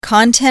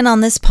content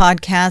on this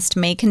podcast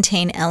may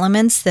contain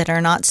elements that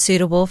are not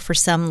suitable for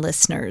some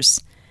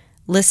listeners.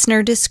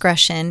 Listener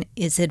discretion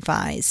is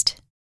advised.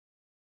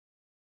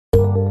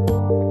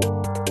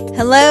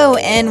 Hello,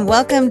 and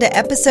welcome to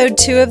episode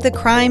 2 of The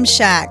Crime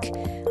Shack.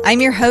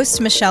 I'm your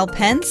host, Michelle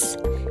Pence,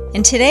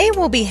 and today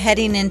we'll be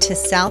heading into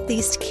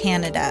Southeast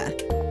Canada,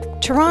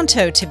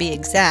 Toronto to be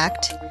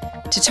exact,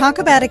 to talk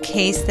about a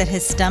case that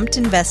has stumped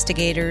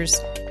investigators,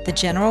 the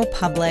general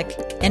public,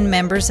 and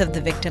members of the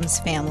victim's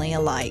family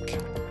alike.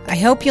 I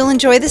hope you'll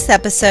enjoy this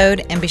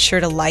episode and be sure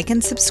to like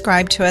and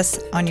subscribe to us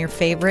on your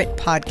favorite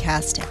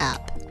podcast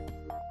app.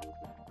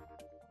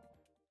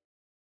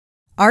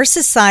 Our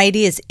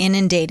society is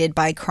inundated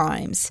by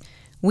crimes.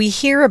 We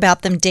hear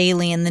about them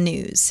daily in the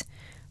news.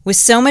 With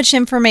so much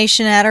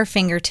information at our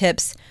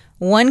fingertips,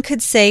 one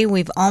could say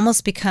we've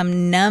almost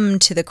become numb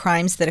to the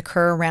crimes that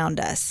occur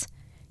around us.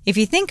 If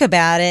you think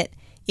about it,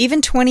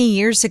 even 20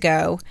 years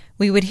ago,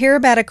 we would hear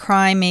about a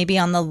crime maybe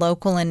on the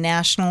local and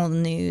national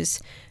news,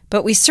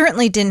 but we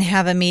certainly didn't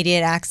have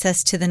immediate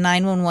access to the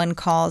 911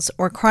 calls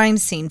or crime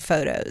scene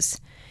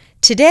photos.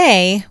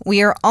 Today,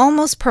 we are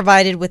almost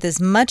provided with as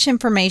much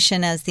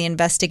information as the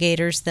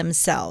investigators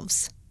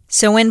themselves.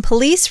 So when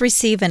police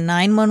receive a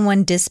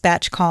 911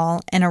 dispatch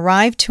call and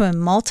arrive to a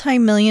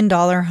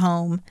multi-million-dollar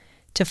home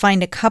to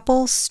find a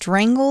couple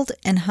strangled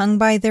and hung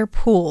by their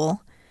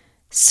pool,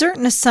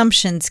 certain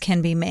assumptions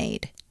can be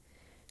made.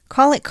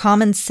 Call it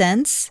common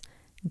sense,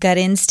 gut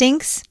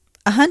instincts,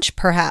 a hunch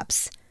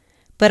perhaps.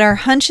 But our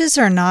hunches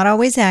are not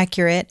always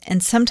accurate,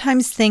 and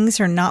sometimes things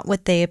are not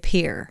what they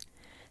appear.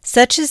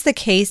 Such is the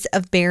case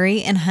of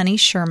Barry and Honey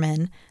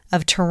Sherman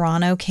of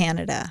Toronto,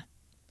 Canada.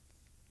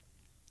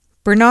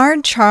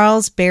 Bernard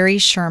Charles Barry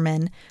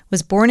Sherman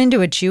was born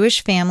into a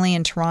Jewish family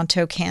in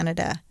Toronto,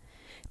 Canada.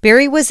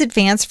 Barry was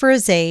advanced for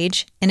his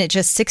age, and at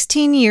just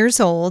 16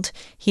 years old,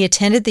 he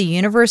attended the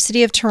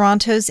University of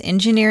Toronto's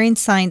Engineering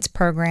Science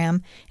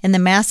program and the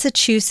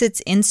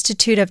Massachusetts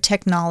Institute of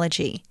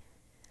Technology.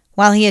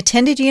 While he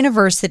attended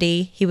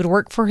university, he would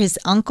work for his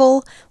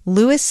uncle,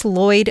 Lewis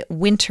Lloyd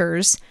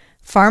Winter's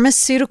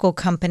pharmaceutical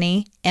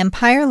company,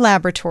 Empire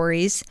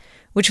Laboratories,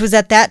 which was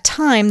at that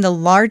time the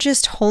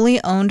largest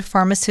wholly owned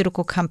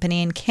pharmaceutical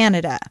company in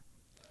Canada.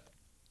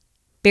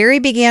 Barry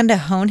began to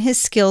hone his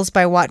skills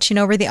by watching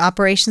over the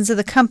operations of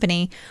the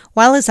company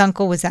while his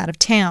uncle was out of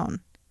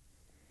town.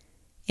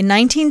 In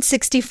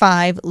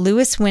 1965,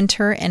 Lewis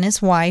Winter and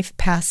his wife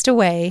passed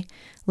away,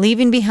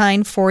 leaving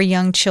behind 4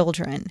 young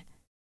children.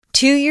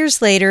 2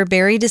 years later,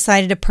 Barry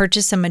decided to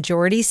purchase a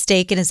majority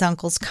stake in his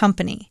uncle's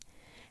company.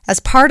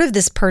 As part of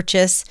this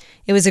purchase,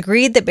 it was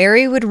agreed that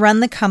Barry would run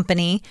the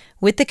company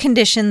with the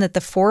condition that the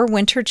 4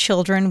 Winter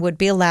children would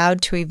be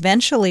allowed to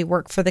eventually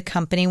work for the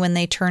company when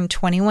they turned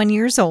 21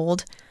 years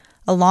old,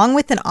 along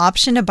with an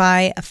option to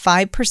buy a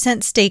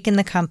 5% stake in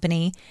the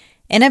company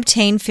and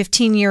obtain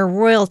 15-year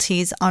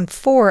royalties on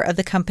 4 of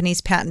the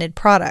company's patented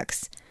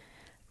products.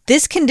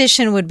 This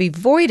condition would be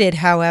voided,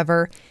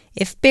 however,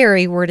 if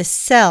Barry were to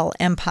sell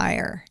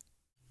Empire.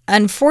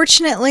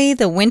 Unfortunately,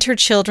 the Winter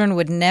children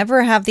would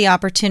never have the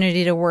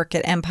opportunity to work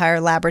at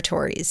Empire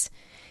Laboratories.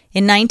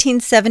 In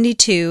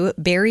 1972,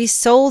 Barry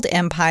sold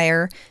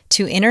Empire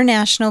to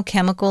International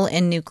Chemical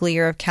and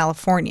Nuclear of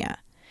California.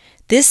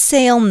 This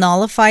sale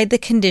nullified the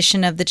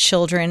condition of the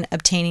children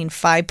obtaining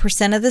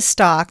 5% of the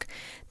stock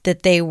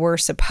that they were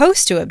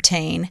supposed to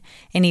obtain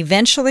and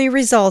eventually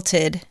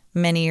resulted,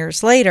 many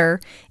years later,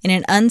 in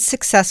an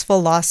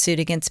unsuccessful lawsuit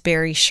against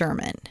Barry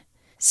Sherman.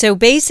 So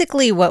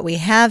basically what we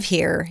have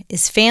here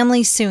is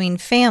family suing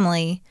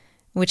family,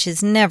 which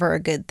is never a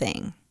good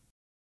thing.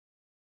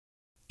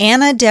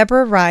 Anna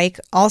Deborah Reich,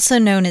 also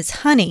known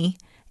as Honey,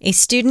 a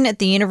student at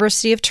the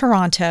University of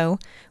Toronto,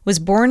 was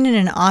born in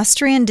an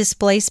Austrian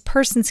displaced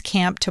persons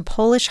camp to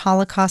Polish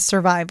Holocaust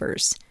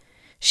survivors.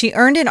 She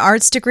earned an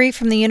arts degree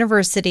from the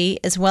university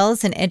as well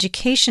as an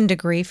education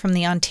degree from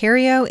the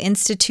Ontario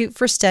Institute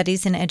for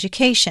Studies in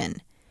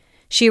Education.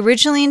 She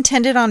originally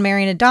intended on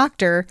marrying a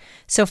doctor,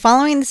 so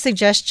following the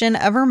suggestion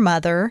of her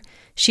mother,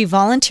 she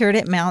volunteered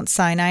at Mount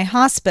Sinai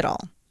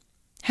Hospital.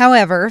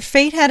 However,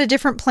 fate had a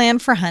different plan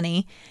for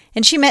Honey,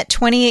 and she met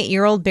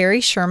 28-year-old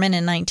Barry Sherman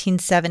in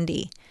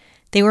 1970.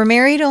 They were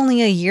married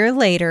only a year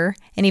later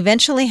and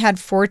eventually had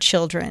 4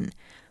 children,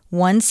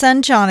 1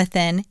 son,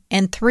 Jonathan,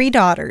 and 3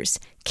 daughters,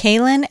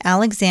 Kaylin,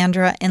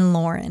 Alexandra, and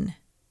Lauren.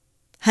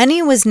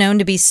 Honey was known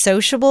to be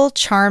sociable,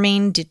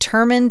 charming,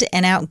 determined,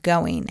 and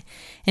outgoing,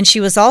 and she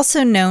was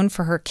also known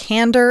for her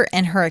candor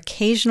and her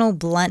occasional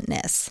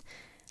bluntness.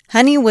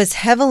 Honey was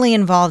heavily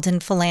involved in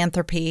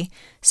philanthropy,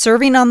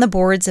 serving on the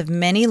boards of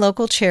many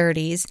local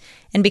charities,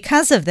 and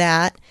because of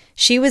that,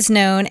 she was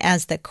known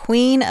as the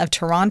Queen of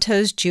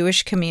Toronto's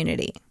Jewish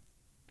community.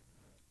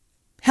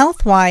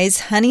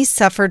 Health-wise, Honey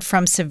suffered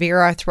from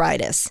severe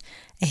arthritis,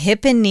 a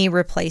hip and knee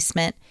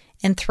replacement,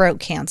 and throat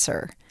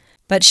cancer.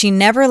 But she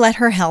never let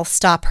her health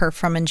stop her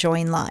from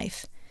enjoying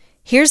life.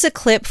 Here's a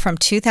clip from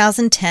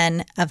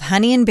 2010 of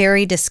Honey and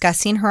Barry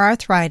discussing her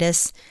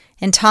arthritis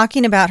and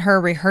talking about her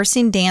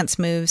rehearsing dance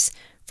moves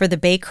for the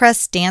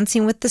Baycrest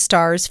Dancing with the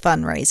Stars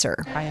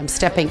fundraiser. I am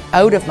stepping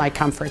out of my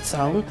comfort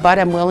zone, but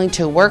I'm willing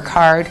to work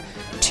hard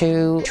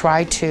to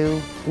try to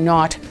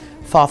not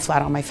fall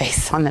flat on my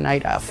face on the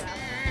night of.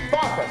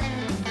 Focus.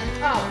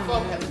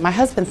 My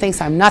husband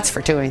thinks I'm nuts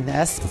for doing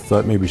this. I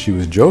thought maybe she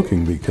was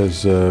joking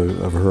because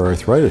of her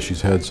arthritis.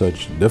 She's had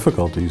such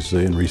difficulties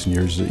in recent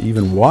years,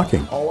 even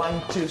walking.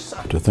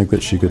 To think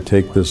that she could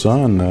take this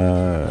on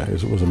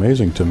was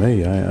amazing to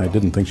me. I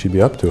didn't think she'd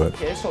be up to it.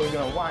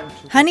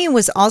 Honey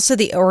was also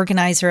the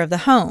organizer of the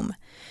home.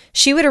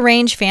 She would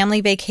arrange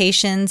family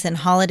vacations and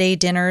holiday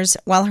dinners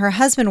while her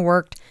husband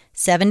worked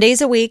 7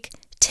 days a week,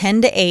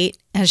 10 to 8,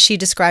 as she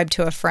described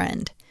to a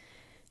friend.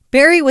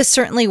 Barry was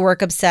certainly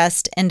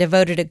work-obsessed and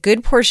devoted a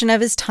good portion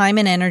of his time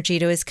and energy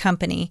to his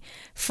company,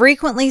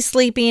 frequently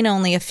sleeping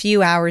only a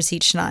few hours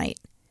each night.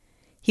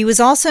 He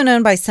was also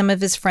known by some of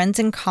his friends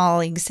and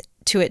colleagues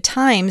to at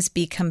times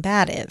be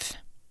combative.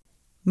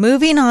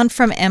 Moving on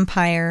from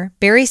Empire,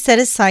 Barry set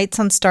his sights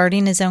on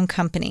starting his own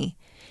company.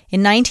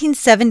 In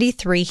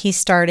 1973, he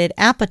started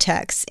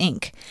Apotex,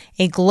 Inc.,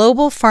 a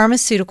global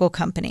pharmaceutical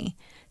company.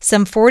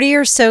 Some 40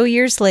 or so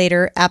years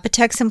later,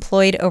 Apotex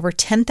employed over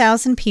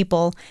 10,000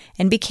 people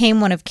and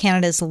became one of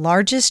Canada's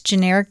largest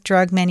generic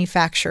drug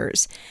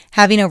manufacturers,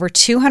 having over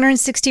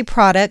 260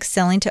 products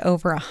selling to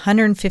over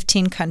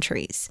 115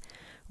 countries.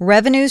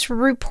 Revenues were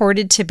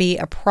reported to be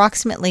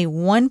approximately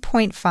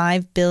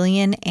 $1.5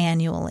 billion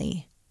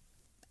annually.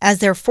 As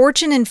their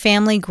fortune and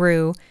family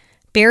grew,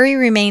 Barry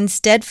remained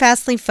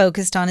steadfastly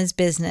focused on his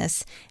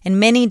business, and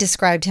many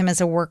described him as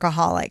a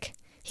workaholic.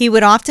 He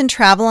would often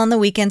travel on the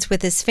weekends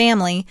with his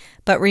family,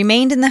 but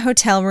remained in the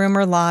hotel room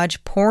or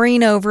lodge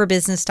poring over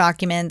business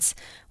documents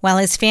while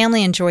his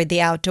family enjoyed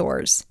the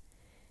outdoors.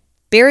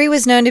 Barry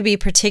was known to be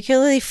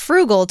particularly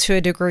frugal to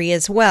a degree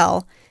as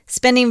well,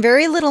 spending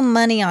very little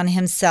money on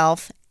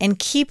himself and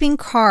keeping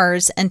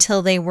cars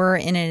until they were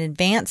in an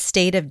advanced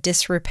state of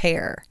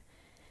disrepair.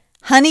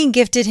 Honey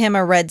gifted him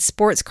a red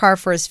sports car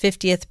for his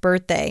 50th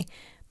birthday,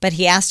 but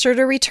he asked her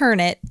to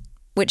return it,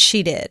 which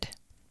she did.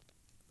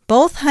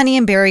 Both Honey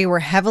and Barry were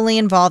heavily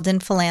involved in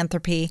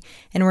philanthropy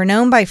and were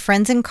known by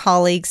friends and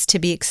colleagues to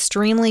be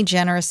extremely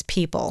generous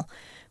people,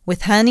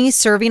 with Honey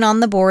serving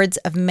on the boards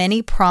of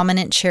many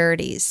prominent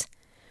charities.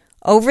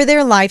 Over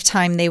their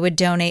lifetime, they would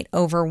donate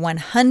over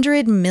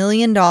 $100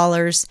 million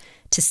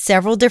to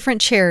several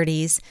different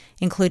charities,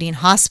 including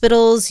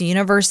hospitals,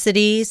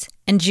 universities,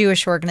 and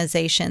Jewish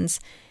organizations,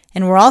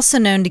 and were also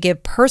known to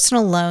give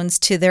personal loans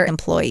to their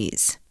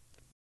employees.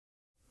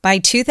 By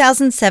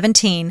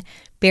 2017,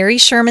 Barry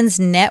Sherman's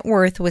net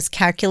worth was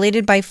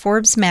calculated by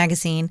Forbes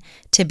magazine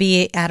to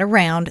be at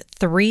around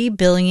 $3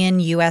 billion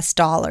US,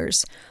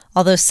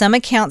 although some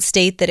accounts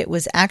state that it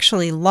was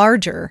actually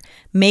larger,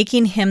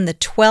 making him the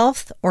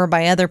 12th, or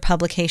by other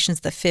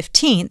publications the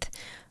 15th,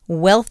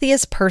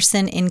 wealthiest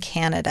person in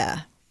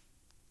Canada.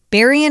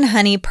 Barry and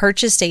Honey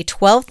purchased a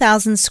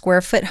 12,000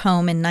 square foot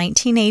home in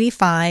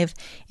 1985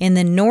 in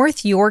the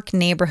North York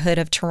neighborhood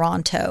of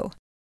Toronto.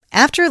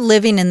 After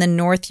living in the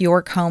North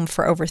York home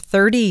for over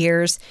 30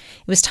 years,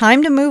 it was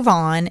time to move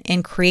on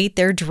and create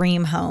their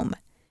dream home.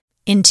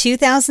 In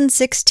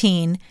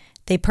 2016,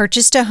 they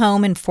purchased a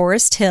home in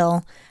Forest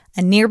Hill,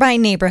 a nearby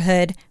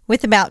neighborhood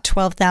with about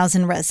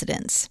 12,000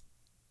 residents.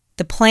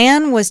 The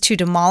plan was to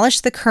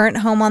demolish the current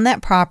home on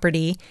that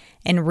property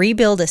and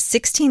rebuild a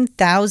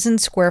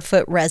 16,000 square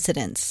foot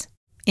residence.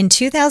 In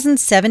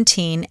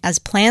 2017, as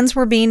plans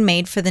were being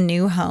made for the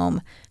new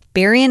home,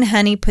 Barry and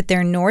Honey put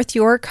their North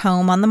York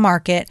home on the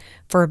market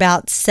for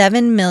about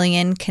 $7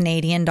 million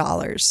Canadian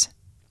dollars.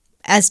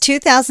 As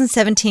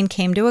 2017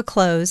 came to a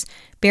close,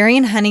 Barry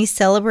and Honey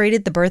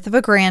celebrated the birth of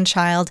a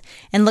grandchild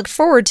and looked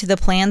forward to the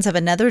plans of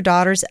another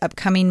daughter's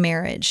upcoming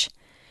marriage.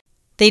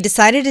 They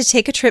decided to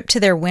take a trip to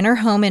their winter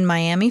home in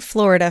Miami,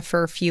 Florida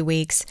for a few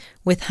weeks,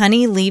 with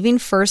Honey leaving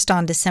first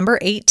on December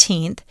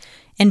 18th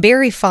and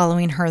Barry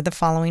following her the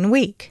following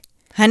week.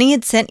 Honey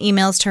had sent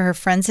emails to her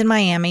friends in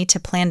Miami to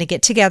plan to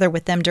get together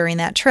with them during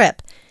that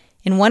trip.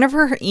 In one of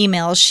her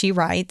emails, she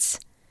writes,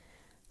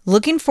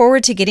 "Looking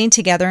forward to getting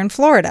together in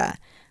Florida.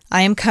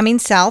 I am coming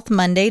south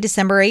Monday,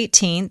 December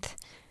 18th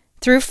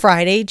through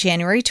Friday,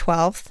 January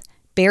 12th.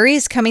 Barry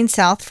is coming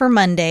south for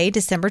Monday,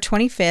 December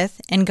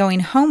 25th, and going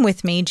home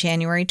with me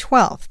January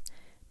 12th.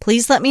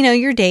 Please let me know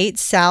your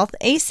dates south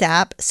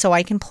ASAP so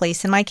I can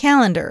place in my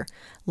calendar.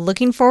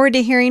 Looking forward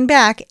to hearing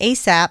back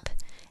ASAP.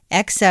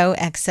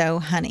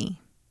 XOXO Honey."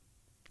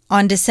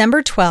 On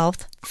December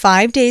 12th,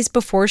 5 days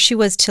before she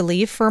was to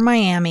leave for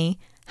Miami,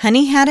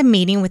 Honey had a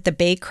meeting with the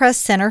Baycrest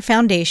Center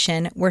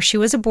Foundation where she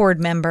was a board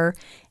member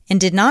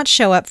and did not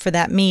show up for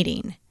that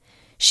meeting.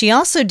 She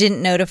also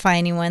didn't notify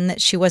anyone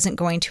that she wasn't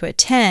going to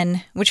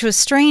attend, which was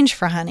strange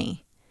for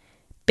Honey.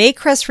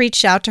 Baycrest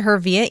reached out to her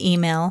via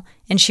email,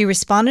 and she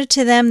responded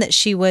to them that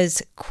she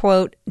was,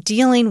 quote,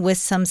 dealing with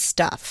some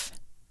stuff.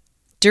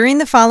 During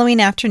the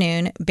following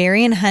afternoon,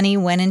 Barry and Honey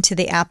went into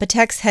the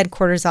Apotex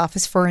headquarters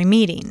office for a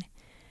meeting.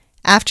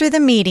 After the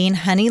meeting,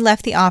 Honey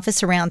left the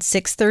office around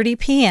 6:30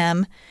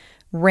 p.m.,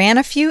 ran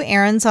a few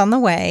errands on the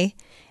way,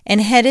 and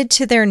headed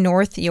to their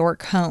North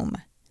York home.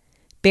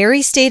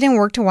 Barry stayed and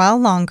worked a while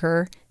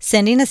longer,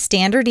 sending a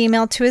standard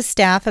email to his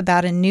staff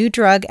about a new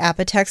drug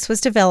Apotex was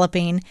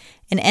developing,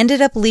 and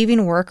ended up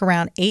leaving work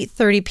around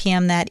 8:30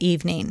 p.m. that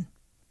evening.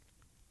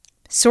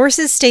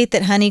 Sources state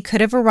that Honey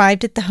could have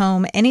arrived at the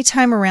home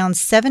anytime around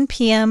 7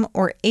 p.m.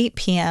 or 8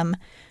 p.m.,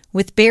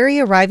 with Barry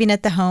arriving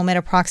at the home at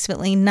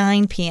approximately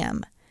 9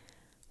 p.m.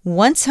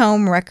 Once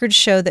home, records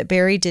show that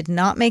Barry did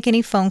not make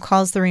any phone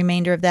calls the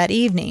remainder of that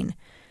evening,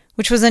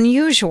 which was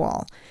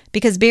unusual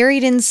because Barry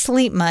didn't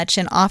sleep much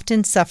and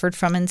often suffered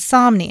from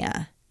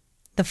insomnia.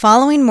 The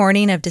following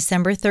morning of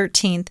December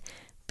 13th,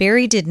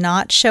 Barry did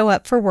not show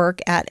up for work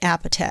at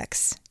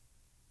Apotex.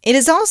 It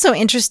is also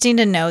interesting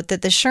to note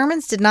that the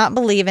Shermans did not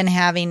believe in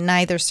having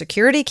neither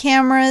security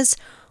cameras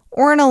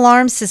or an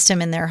alarm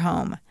system in their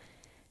home.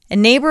 A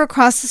neighbor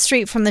across the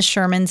street from the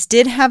Shermans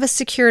did have a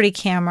security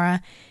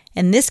camera,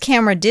 and this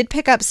camera did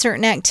pick up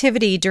certain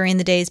activity during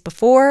the days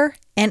before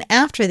and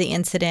after the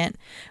incident,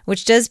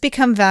 which does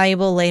become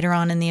valuable later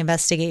on in the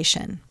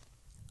investigation.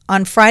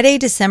 On Friday,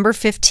 December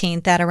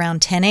 15th at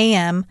around 10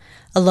 a.m.,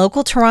 a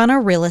local Toronto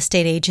real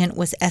estate agent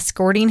was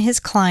escorting his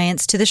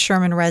clients to the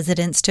Sherman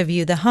residence to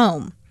view the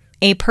home.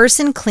 A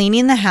person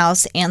cleaning the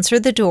house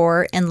answered the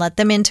door and let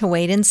them in to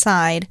wait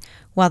inside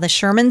while the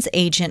Sherman's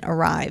agent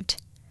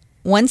arrived.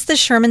 Once the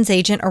Sherman's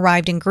agent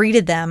arrived and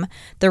greeted them,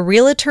 the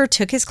realtor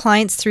took his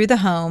clients through the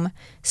home,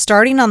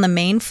 starting on the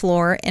main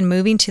floor and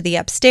moving to the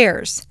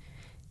upstairs.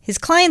 His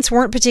clients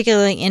weren't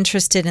particularly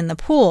interested in the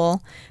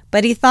pool,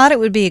 but he thought it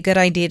would be a good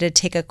idea to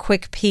take a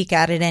quick peek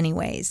at it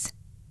anyways.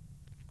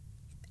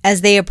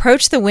 As they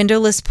approached the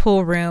windowless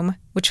pool room,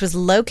 which was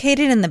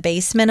located in the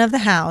basement of the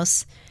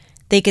house,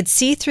 they could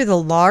see through the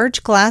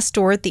large glass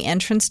door at the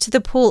entrance to the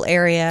pool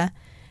area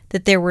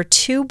that there were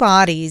two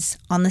bodies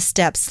on the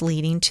steps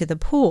leading to the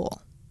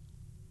pool.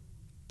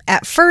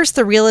 At first,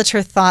 the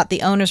realtor thought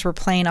the owners were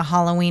playing a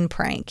Halloween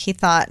prank. He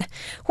thought,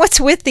 "What's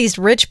with these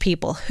rich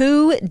people?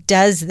 Who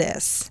does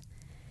this?"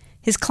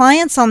 His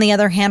clients, on the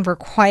other hand, were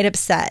quite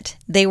upset.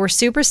 They were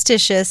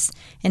superstitious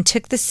and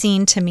took the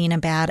scene to mean a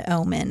bad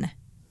omen.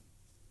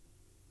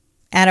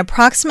 At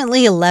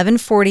approximately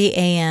 11:40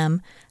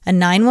 a.m., a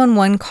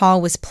 911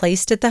 call was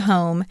placed at the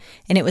home,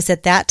 and it was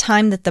at that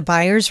time that the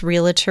buyer's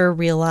realtor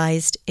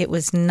realized it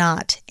was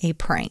not a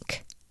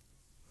prank.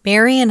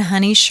 Barry and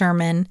Honey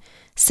Sherman,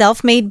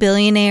 self-made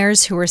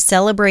billionaires who were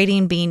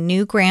celebrating being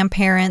new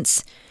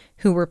grandparents,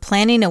 who were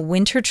planning a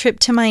winter trip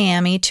to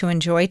Miami to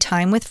enjoy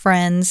time with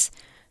friends,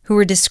 who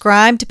were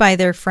described by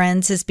their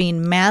friends as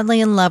being madly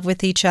in love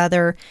with each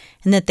other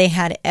and that they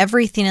had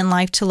everything in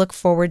life to look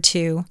forward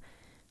to,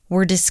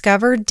 were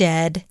discovered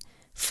dead,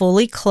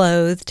 fully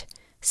clothed,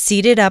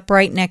 seated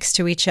upright next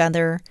to each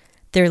other,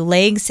 their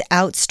legs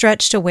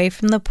outstretched away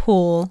from the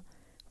pool,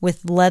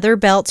 with leather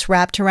belts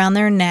wrapped around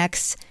their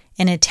necks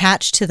and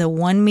attached to the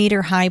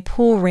 1-meter-high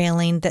pool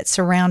railing that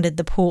surrounded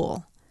the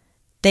pool.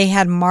 They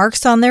had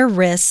marks on their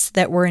wrists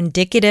that were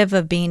indicative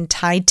of being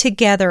tied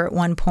together at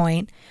one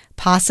point,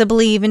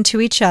 possibly even to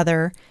each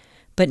other,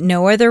 but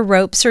no other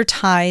ropes or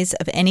ties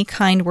of any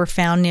kind were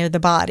found near the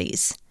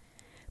bodies.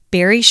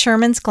 Barry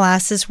Sherman's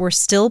glasses were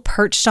still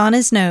perched on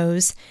his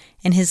nose,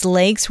 and his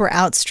legs were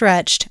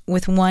outstretched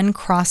with one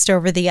crossed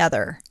over the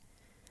other.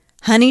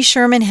 Honey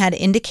Sherman had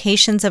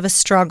indications of a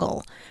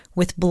struggle,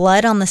 with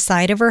blood on the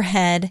side of her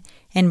head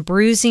and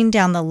bruising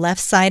down the left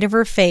side of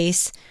her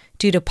face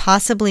due to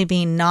possibly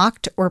being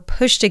knocked or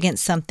pushed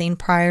against something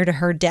prior to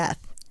her death.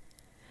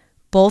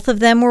 Both of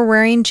them were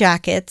wearing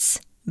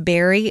jackets,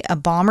 Barry a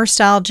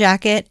bomber-style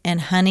jacket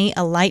and Honey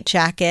a light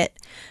jacket,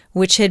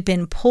 which had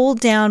been pulled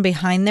down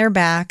behind their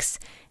backs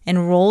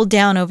and rolled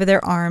down over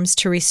their arms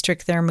to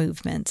restrict their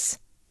movements.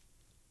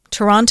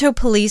 Toronto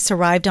police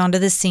arrived onto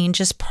the scene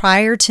just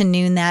prior to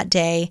noon that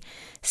day,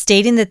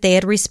 stating that they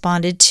had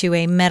responded to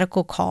a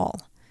medical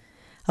call.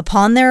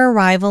 Upon their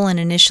arrival and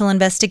initial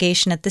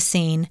investigation at the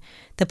scene,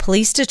 the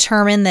police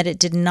determined that it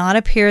did not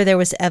appear there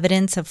was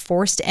evidence of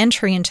forced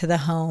entry into the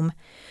home,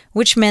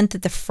 which meant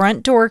that the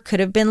front door could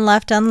have been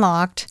left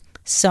unlocked,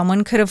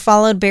 someone could have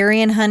followed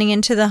Barry and Honey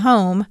into the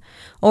home,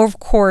 or of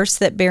course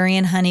that Barry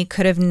and Honey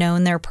could have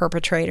known their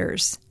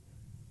perpetrators.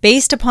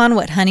 Based upon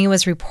what Honey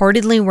was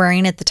reportedly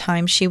wearing at the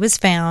time she was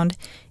found,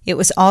 it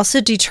was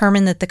also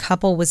determined that the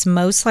couple was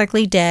most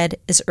likely dead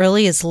as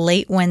early as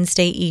late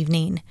Wednesday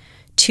evening,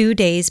 2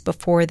 days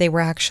before they were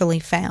actually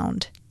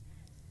found.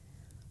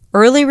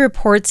 Early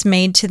reports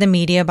made to the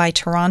media by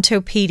Toronto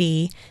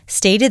PD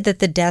stated that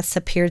the deaths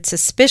appeared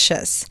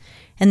suspicious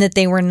and that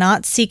they were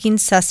not seeking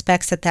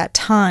suspects at that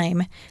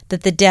time,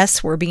 that the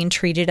deaths were being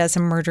treated as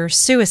a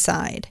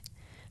murder-suicide,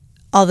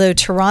 although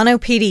Toronto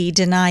PD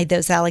denied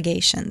those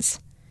allegations.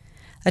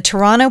 A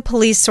Toronto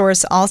police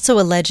source also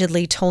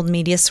allegedly told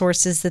media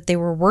sources that they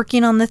were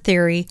working on the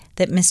theory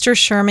that Mr.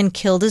 Sherman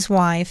killed his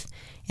wife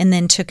and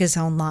then took his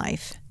own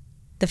life.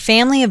 The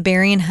family of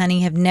Barry and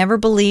Honey have never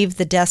believed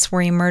the deaths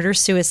were a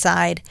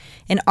murder-suicide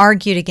and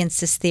argued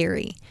against this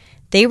theory.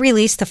 They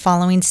released the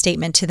following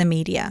statement to the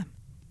media.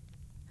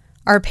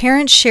 Our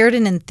parents shared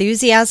an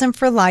enthusiasm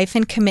for life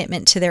and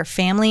commitment to their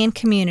family and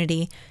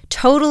community,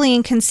 totally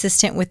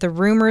inconsistent with the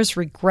rumors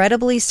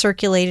regrettably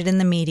circulated in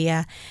the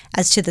media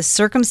as to the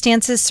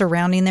circumstances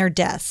surrounding their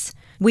deaths.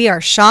 We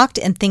are shocked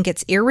and think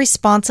it's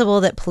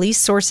irresponsible that police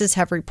sources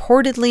have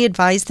reportedly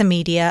advised the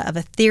media of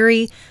a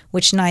theory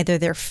which neither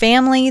their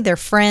family, their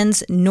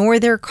friends, nor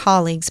their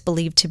colleagues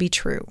believe to be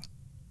true.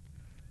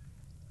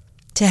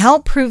 To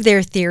help prove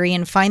their theory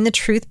and find the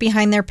truth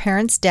behind their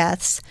parents'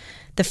 deaths,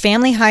 the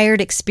family hired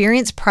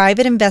experienced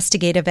private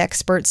investigative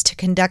experts to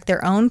conduct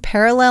their own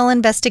parallel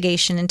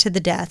investigation into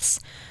the deaths,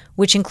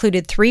 which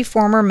included 3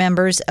 former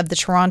members of the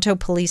Toronto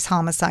Police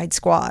Homicide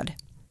Squad.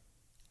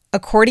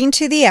 According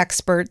to the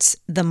experts,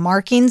 the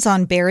markings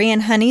on Barry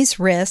and Honey's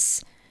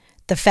wrists,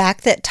 the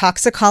fact that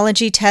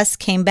toxicology tests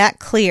came back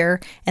clear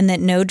and that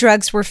no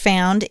drugs were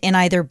found in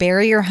either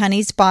Barry or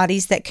Honey's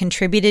bodies that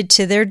contributed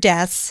to their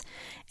deaths,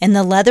 and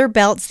the leather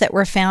belts that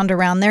were found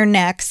around their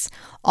necks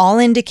all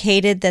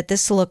indicated that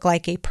this looked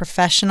like a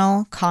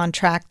professional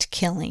contract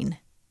killing.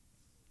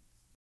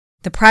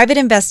 The private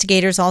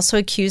investigators also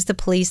accused the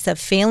police of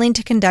failing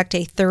to conduct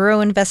a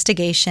thorough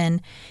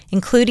investigation,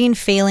 including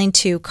failing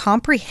to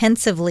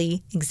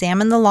comprehensively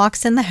examine the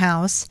locks in the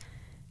house,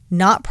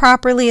 not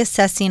properly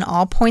assessing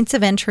all points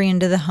of entry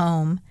into the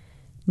home,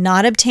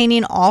 not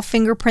obtaining all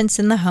fingerprints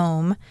in the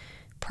home.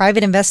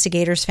 Private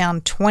investigators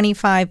found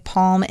 25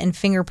 palm and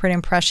fingerprint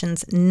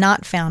impressions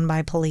not found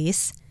by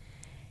police,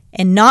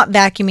 and not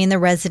vacuuming the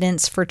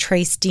residence for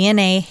trace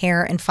DNA,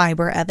 hair, and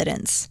fiber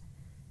evidence.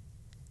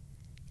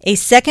 A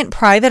second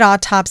private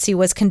autopsy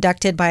was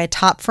conducted by a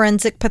top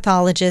forensic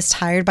pathologist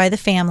hired by the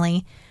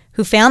family,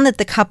 who found that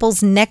the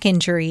couple's neck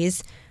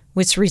injuries,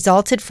 which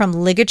resulted from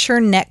ligature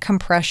neck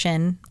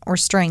compression or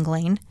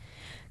strangling,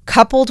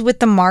 coupled with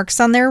the marks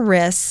on their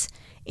wrists,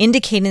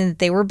 indicating that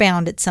they were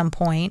bound at some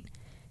point,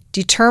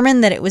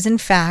 determined that it was in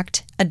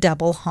fact a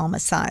double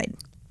homicide.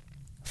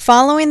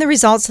 Following the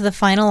results of the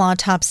final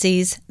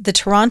autopsies, the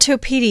Toronto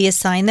PD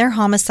assigned their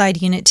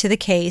homicide unit to the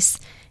case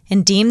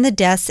and deemed the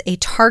deaths a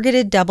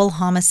targeted double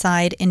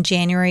homicide in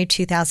January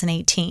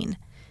 2018.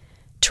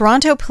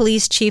 Toronto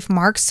Police Chief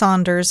Mark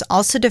Saunders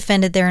also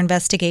defended their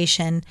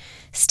investigation,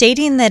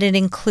 stating that it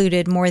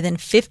included more than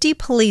 50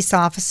 police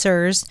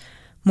officers,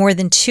 more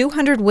than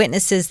 200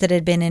 witnesses that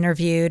had been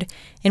interviewed,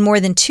 and more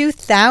than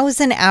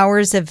 2,000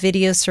 hours of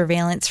video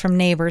surveillance from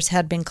neighbors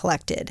had been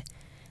collected.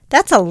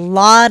 That's a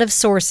lot of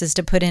sources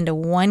to put into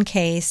one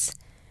case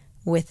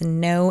with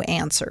no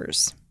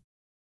answers.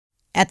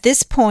 At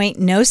this point,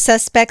 no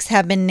suspects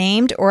have been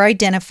named or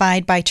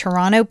identified by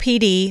Toronto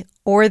PD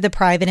or the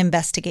private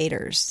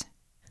investigators.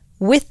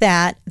 With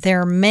that,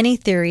 there are many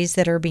theories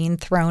that are being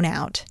thrown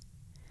out.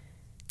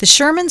 The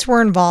Shermans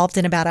were involved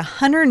in about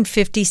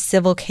 150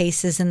 civil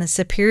cases in the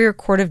Superior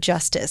Court of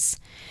Justice.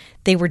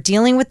 They were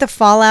dealing with the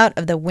fallout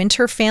of the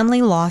Winter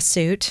family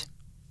lawsuit,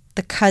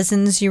 the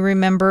cousins, you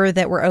remember,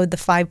 that were owed the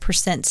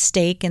 5%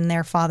 stake in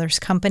their father's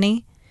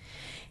company.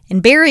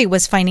 And Barry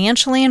was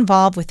financially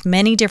involved with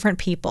many different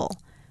people,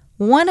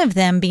 one of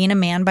them being a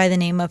man by the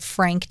name of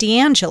Frank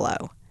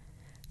D'Angelo.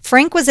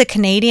 Frank was a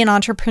Canadian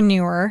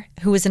entrepreneur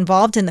who was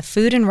involved in the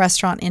food and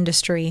restaurant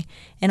industry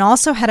and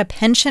also had a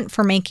penchant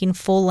for making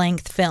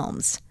full-length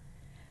films.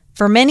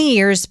 For many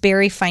years,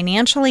 Barry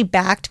financially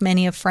backed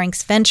many of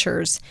Frank's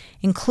ventures,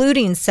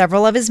 including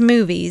several of his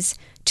movies,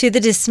 to the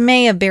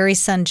dismay of Barry's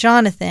son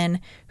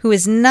Jonathan, who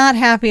was not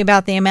happy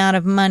about the amount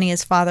of money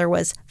his father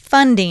was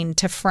funding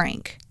to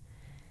Frank.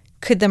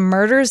 Could the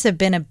murders have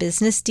been a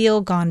business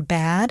deal gone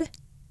bad?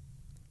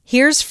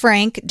 Here's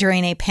Frank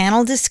during a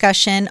panel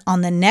discussion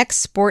on the next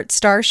Sports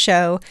Star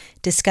show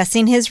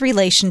discussing his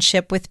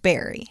relationship with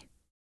Barry.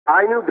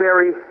 I knew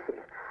Barry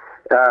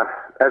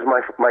as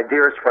my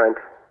dearest friend.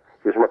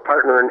 He was my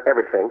partner in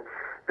everything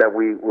that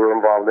we were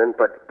involved in,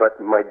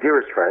 but my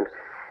dearest friend.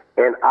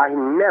 And I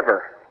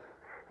never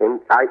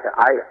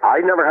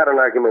had an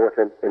argument with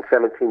him in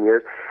 17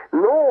 years,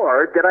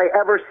 nor did I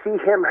ever see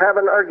him have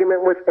an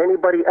argument with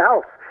anybody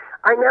else.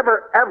 I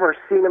never, ever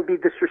seen him be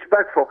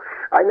disrespectful.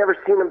 I never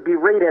seen him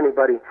berate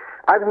anybody.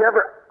 I've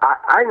never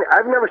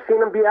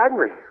seen him be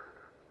angry.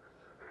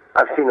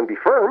 I've seen him be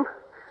firm.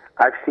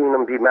 I've seen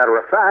him be matter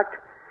of fact,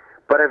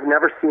 but I've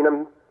never seen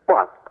him,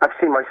 I've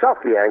seen myself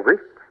be angry,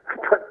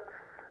 but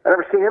I've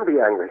never seen him be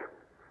angry.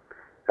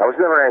 I was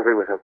never angry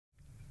with him.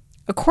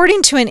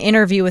 According to an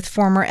interview with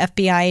former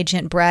FBI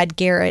agent Brad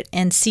Garrett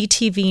and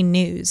CTV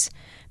News,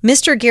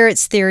 Mr.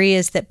 Garrett's theory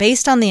is that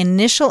based on the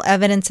initial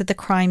evidence at the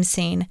crime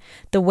scene,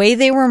 the way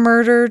they were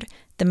murdered,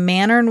 the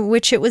manner in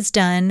which it was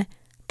done,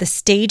 the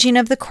staging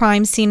of the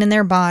crime scene in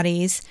their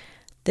bodies,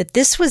 that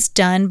this was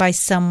done by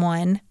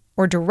someone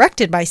or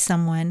directed by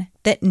someone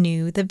that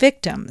knew the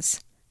victims.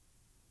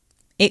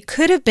 It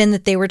could have been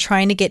that they were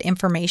trying to get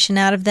information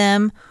out of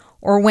them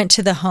or went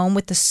to the home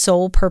with the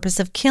sole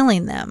purpose of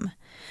killing them.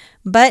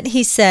 But,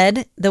 he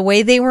said, the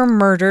way they were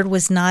murdered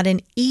was not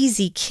an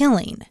easy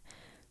killing.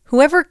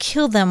 Whoever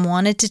killed them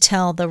wanted to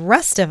tell the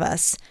rest of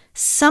us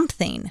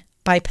something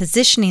by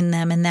positioning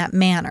them in that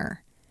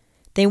manner.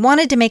 They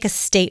wanted to make a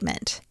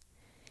statement.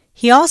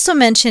 He also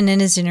mentioned in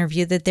his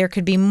interview that there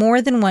could be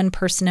more than one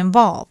person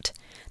involved,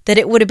 that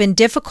it would have been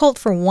difficult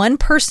for one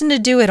person to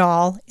do it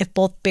all if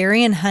both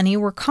Barry and Honey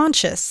were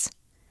conscious.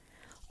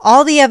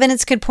 All the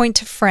evidence could point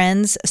to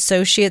friends,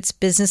 associates,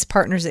 business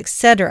partners,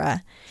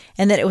 etc.,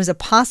 and that it was a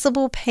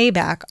possible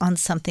payback on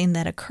something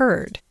that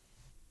occurred.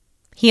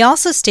 He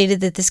also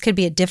stated that this could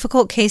be a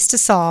difficult case to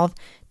solve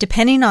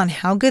depending on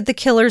how good the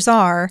killers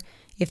are,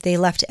 if they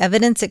left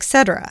evidence,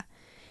 etc.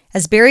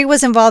 As Barry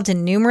was involved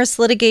in numerous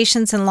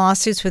litigations and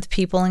lawsuits with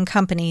people and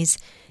companies,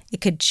 it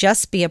could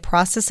just be a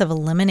process of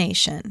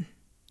elimination.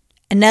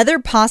 Another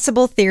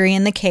possible theory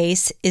in the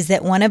case is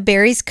that one of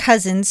Barry's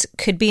cousins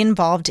could be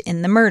involved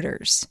in the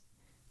murders.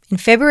 In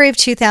February of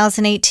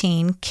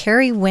 2018,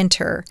 Carrie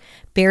Winter,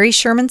 Barry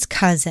Sherman's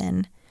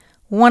cousin,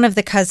 one of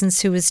the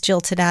cousins who was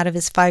jilted out of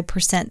his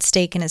 5%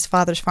 stake in his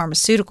father's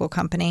pharmaceutical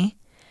company,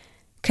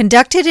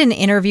 conducted an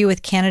interview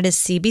with Canada's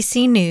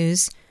CBC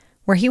News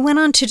where he went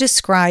on to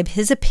describe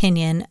his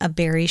opinion of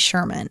Barry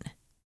Sherman.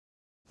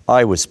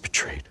 I was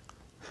betrayed.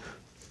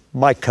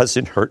 My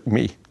cousin hurt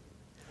me,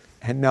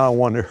 and now I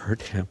want to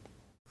hurt him.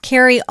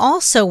 Carrie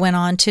also went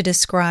on to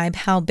describe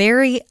how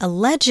Barry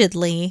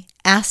allegedly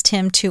asked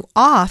him to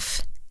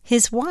off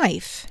his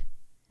wife.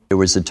 There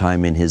was a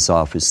time in his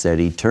office that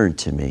he turned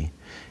to me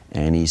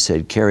and he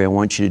said, "Carrie, I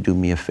want you to do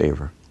me a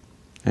favor."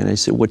 And I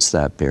said, "What's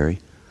that, Barry?"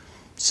 He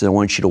said, "I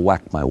want you to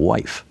whack my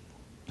wife."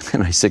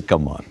 And I said,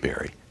 "Come on,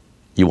 Barry.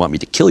 You want me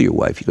to kill your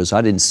wife?" He goes,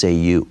 "I didn't say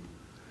you.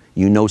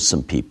 You know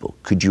some people.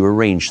 Could you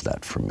arrange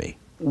that for me?"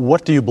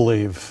 What do you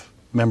believe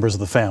members of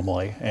the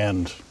family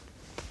and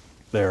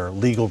their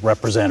legal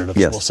representatives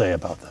will say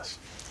about this?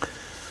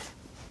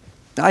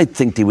 I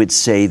think they would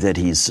say that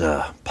he's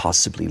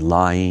possibly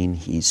lying.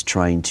 He's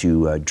trying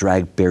to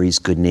drag Barry's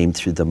good name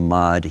through the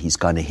mud. He's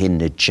got a hidden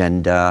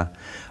agenda.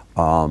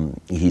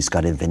 He's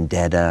got a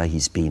vendetta.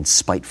 He's being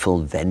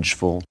spiteful,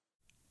 vengeful.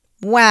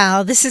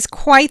 Wow, this is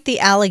quite the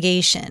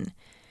allegation.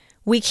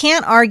 We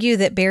can't argue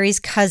that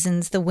Barry's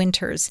cousins, the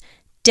Winters,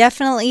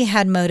 definitely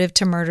had motive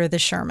to murder the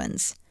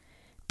Shermans.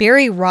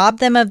 Barry robbed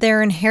them of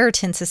their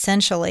inheritance,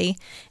 essentially,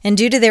 and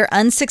due to their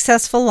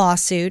unsuccessful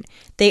lawsuit,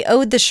 they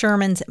owed the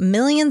Shermans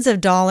millions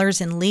of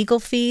dollars in legal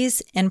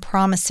fees and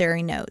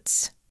promissory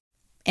notes.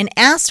 And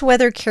asked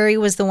whether Carrie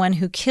was the one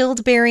who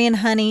killed Barry and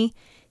Honey,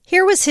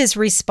 here was his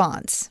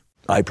response.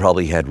 I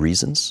probably had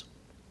reasons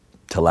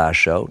to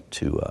lash out,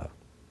 to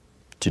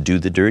do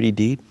the dirty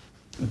deed.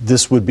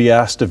 This would be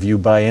asked of you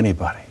by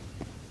anybody.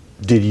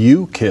 Did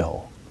you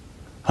kill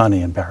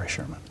Honey and Barry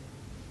Sherman?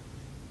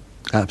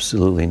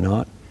 Absolutely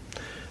not.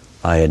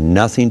 I had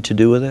nothing to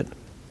do with it.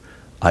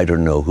 I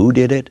don't know who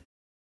did it.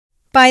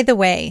 By the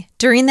way,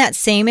 during that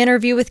same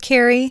interview with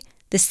Carrie,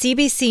 the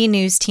CBC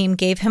News team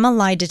gave him a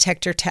lie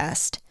detector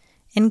test.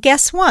 And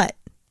guess what?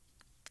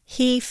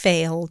 He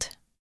failed.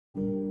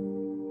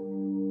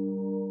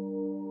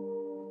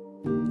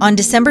 On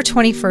December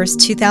 21st,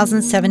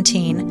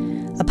 2017,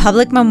 a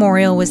public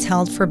memorial was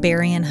held for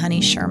Barry and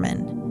Honey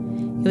Sherman.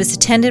 It was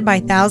attended by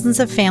thousands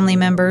of family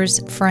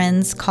members,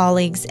 friends,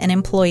 colleagues, and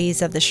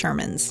employees of the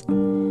Shermans.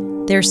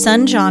 Their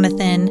son,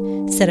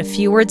 Jonathan, said a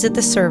few words at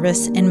the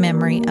service in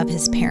memory of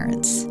his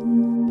parents.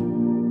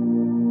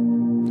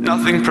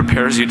 Nothing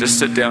prepares you to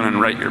sit down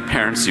and write your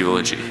parents'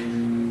 eulogy.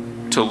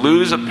 To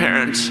lose a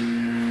parent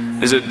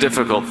is a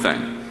difficult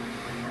thing,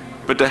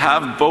 but to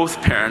have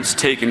both parents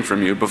taken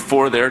from you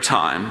before their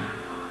time.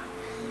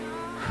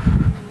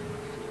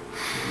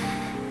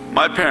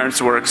 My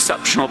parents were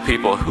exceptional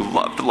people who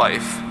loved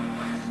life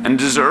and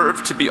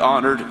deserve to be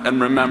honored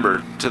and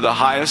remembered to the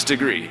highest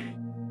degree.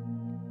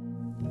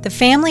 The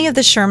family of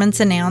the Shermans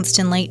announced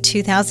in late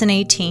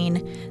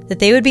 2018 that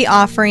they would be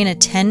offering a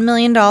 $10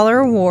 million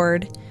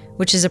award,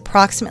 which is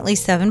approximately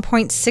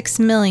 $7.6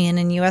 million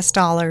in US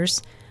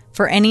dollars,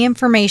 for any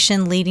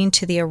information leading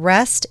to the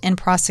arrest and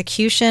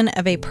prosecution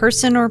of a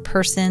person or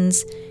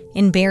persons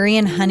in Barry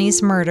and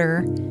Honey's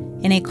murder,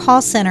 and a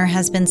call center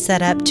has been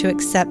set up to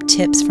accept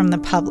tips from the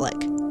public.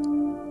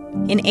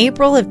 In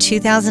April of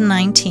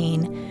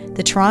 2019,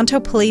 the Toronto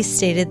police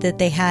stated that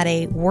they had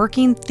a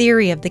working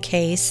theory of the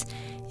case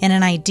and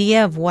an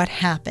idea of what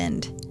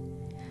happened.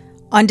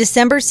 On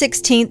December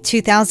 16,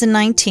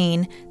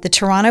 2019, the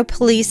Toronto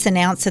police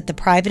announced that the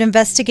private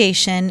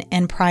investigation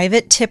and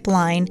private tip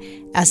line,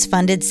 as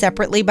funded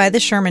separately by the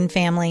Sherman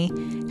family,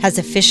 has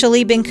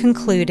officially been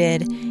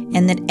concluded,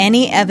 and that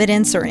any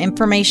evidence or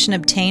information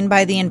obtained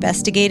by the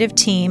investigative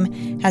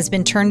team has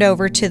been turned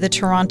over to the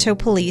Toronto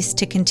police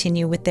to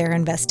continue with their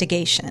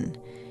investigation.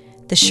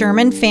 The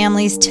Sherman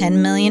family's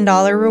 $10 million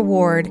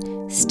reward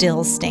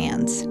still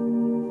stands.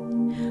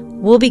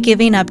 We'll be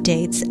giving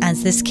updates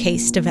as this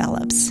case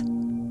develops.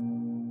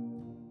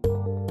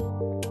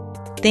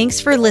 Thanks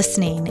for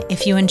listening.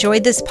 If you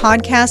enjoyed this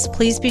podcast,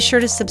 please be sure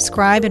to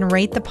subscribe and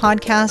rate the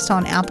podcast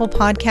on Apple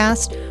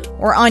Podcast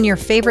or on your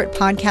favorite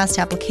podcast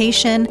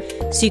application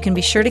so you can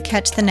be sure to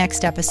catch the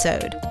next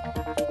episode.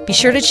 Be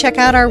sure to check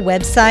out our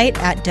website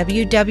at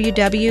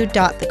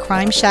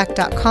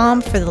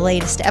www.thecrimeshack.com for the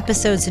latest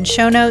episodes and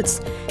show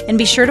notes, and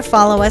be sure to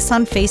follow us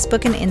on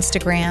Facebook and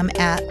Instagram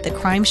at The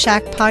Crime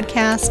Shack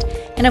Podcast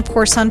and of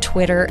course on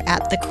Twitter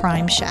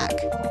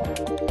 @TheCrimeShack.